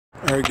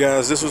Alright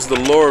guys, this was the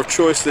lure of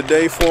choice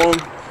today for them.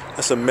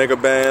 That's a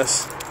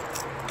Megabass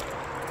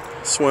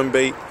swim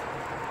bait.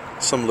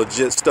 Some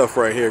legit stuff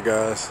right here,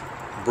 guys.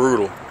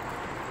 Brutal.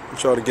 I'm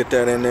trying to get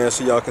that in there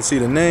so y'all can see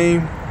the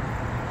name.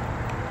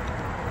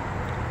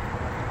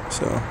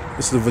 So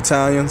this is the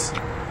Battalions.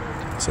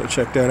 So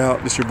check that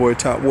out. This is your boy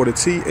Topwater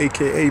T,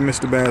 aka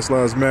Mr. Bass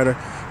Lives Matter,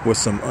 with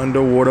some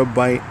underwater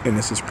bite, and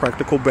this is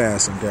practical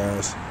bassing,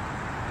 guys.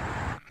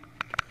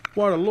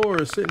 While the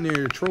lure is sitting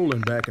there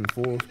trolling back and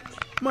forth,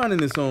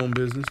 minding its own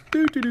business.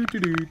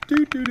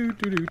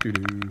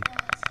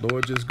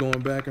 Lord just going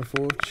back and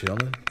forth,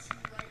 chilling,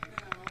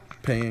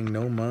 paying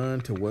no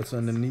mind to what's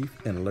underneath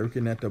and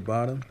lurking at the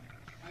bottom.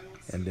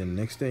 And then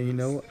next thing you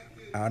know,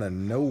 out of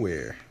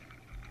nowhere,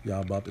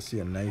 y'all about to see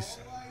a nice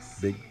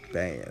big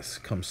bass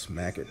come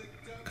smack it.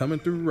 Coming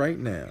through right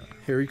now.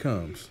 Here he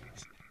comes.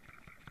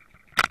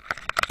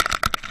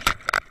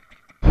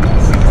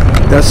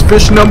 That's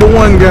fish number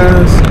one,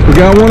 guys. We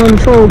got one on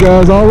the troll,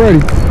 guys, already.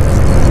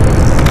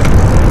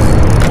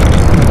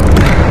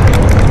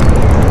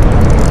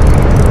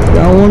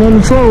 Got one on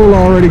the troll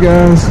already,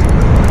 guys.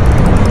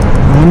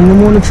 One of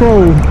them on the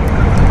troll.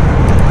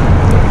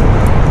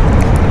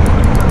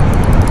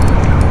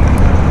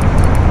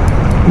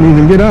 Didn't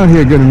even get out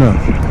here good enough.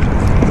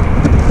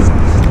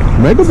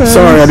 Megabass.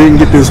 Sorry I didn't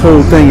get this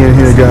whole thing in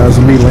here, guys,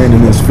 of me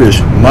landing this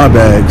fish. My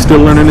bag. Still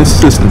learning this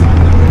system.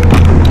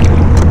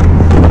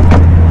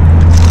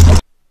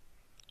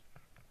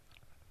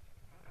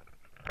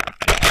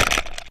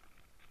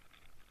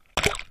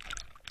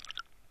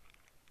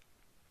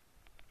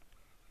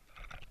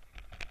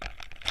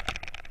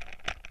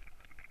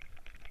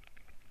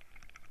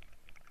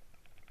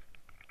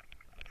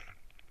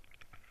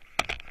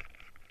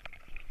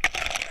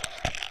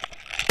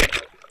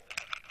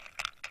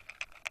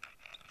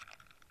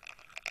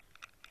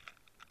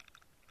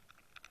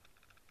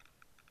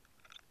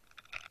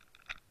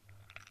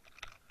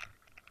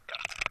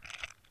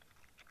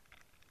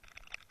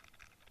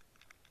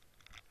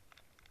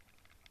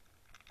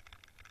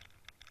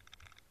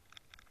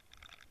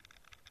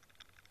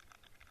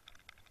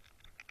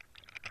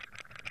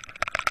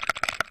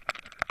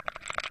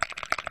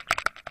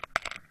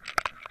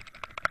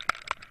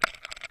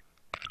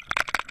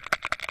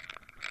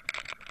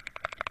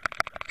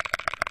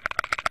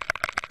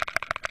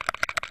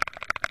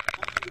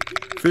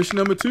 Fish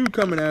number two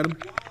coming at him.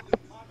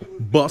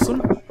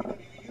 Bassin.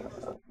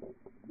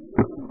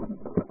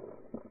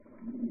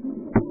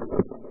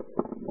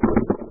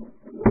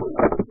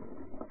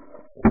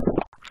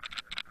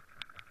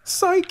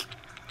 Psych!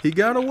 He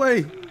got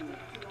away.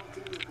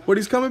 But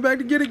he's coming back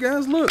to get it,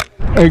 guys. Look.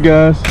 Hey,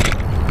 guys.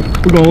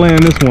 We're going to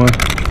land this one.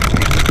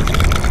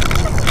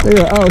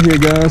 They are out here,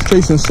 guys,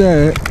 chasing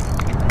shad.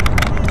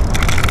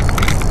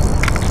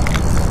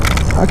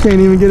 I can't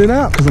even get it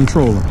out because I'm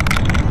trolling.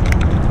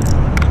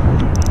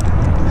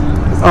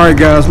 Alright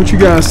guys, what you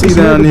guys see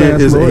down there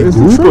is a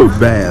group of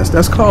bass.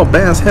 That's called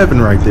bass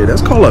heaven right there.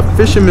 That's called a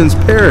fisherman's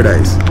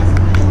paradise.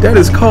 That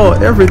is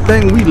called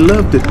everything we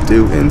love to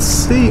do and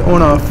see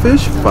on our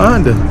fish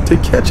finder to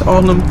catch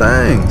all them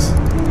things.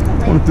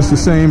 I wonder if it's the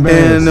same bass.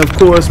 And of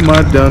course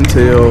my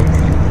duntail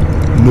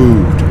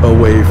moved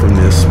away from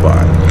this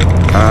spot.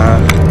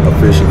 I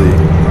officially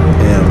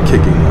am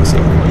kicking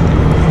myself.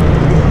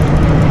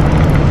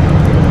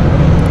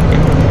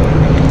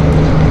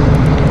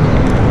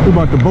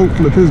 We're about to boat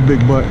flip his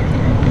big butt.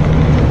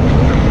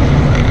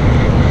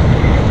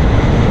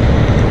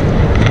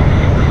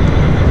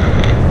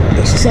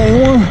 That's the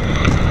same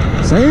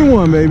one. Same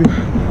one, baby.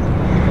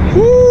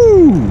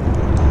 Woo!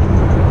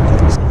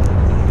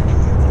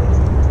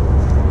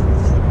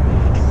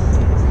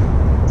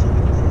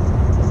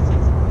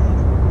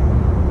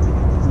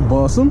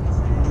 Bassin.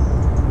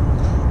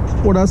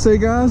 What'd I say,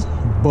 guys?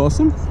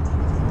 Bassin.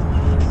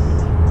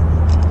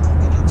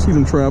 See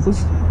them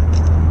trappers.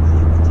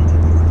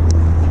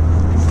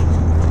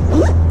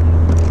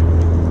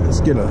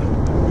 Get a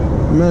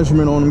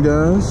measurement on them,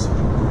 guys.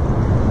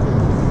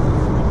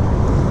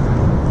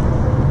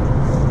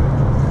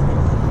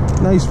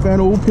 Nice fat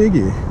old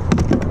piggy.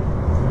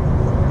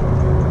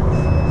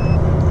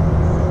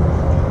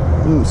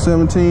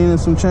 17 and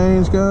some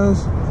change,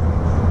 guys.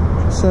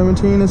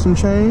 17 and some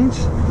change.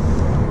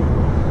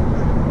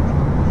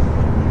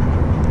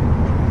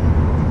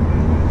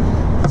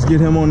 Let's get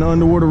him on the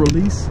underwater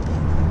release.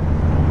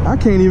 I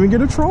can't even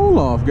get a troll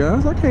off,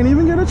 guys. I can't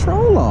even get a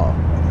troll off.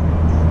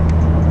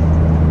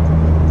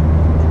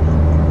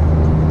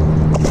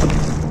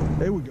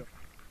 There we go.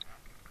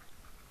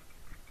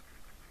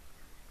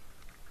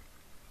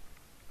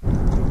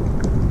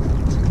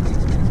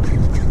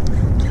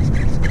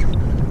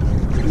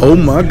 Oh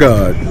my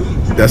God,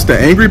 that's the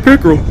angry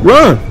pickerel.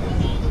 Run!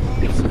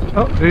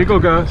 Oh, there you go,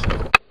 guys.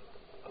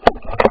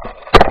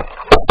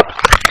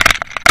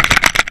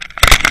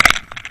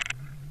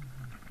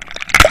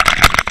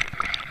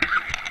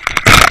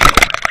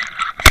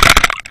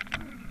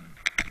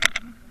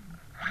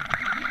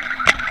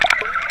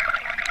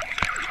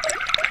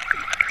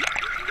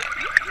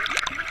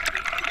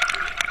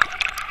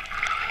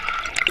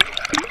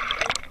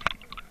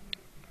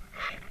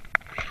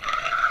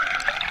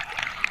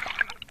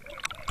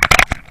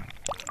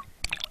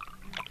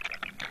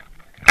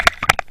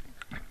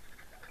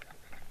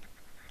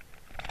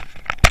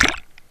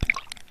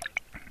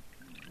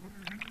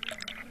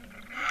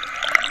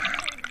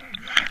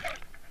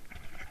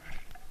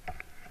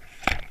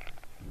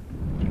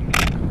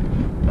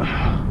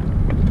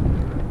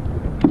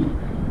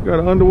 Got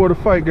an underwater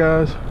fight,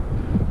 guys,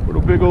 with a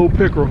big old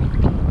pickerel.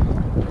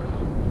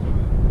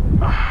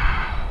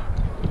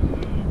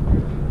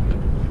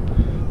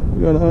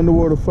 We got an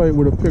underwater fight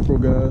with a pickerel,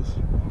 guys.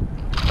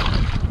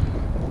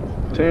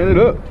 Tearing it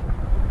up.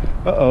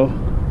 Uh-oh.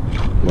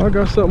 Well, I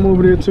got something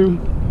over there too.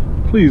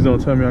 Please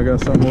don't tell me I got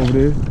something over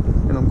there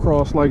and I'm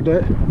crossed like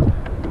that.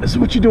 This is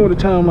what you do at a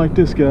time like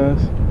this, guys.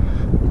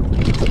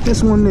 Put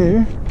this one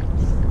there.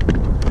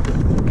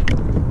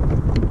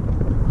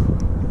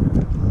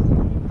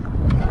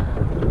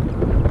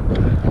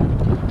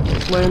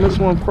 Land this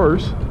one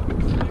first.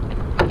 It's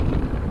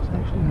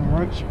actually in the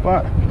right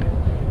spot.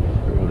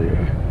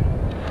 Earlier.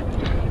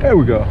 There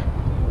we go.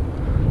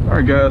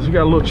 Alright guys, we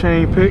got a little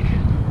chain pick.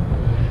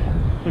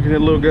 Look at that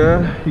little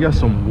guy. He got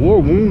some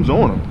war wounds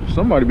on him.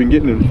 Somebody been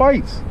getting in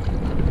fights.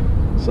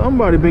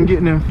 Somebody been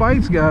getting in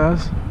fights,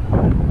 guys.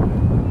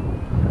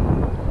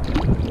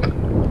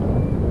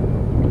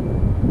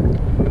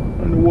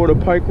 Underwater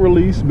pike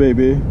release,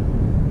 baby.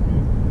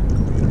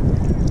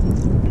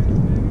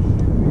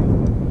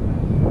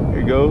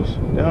 Goes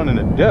down in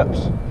the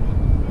depths.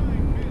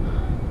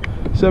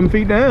 7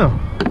 feet down.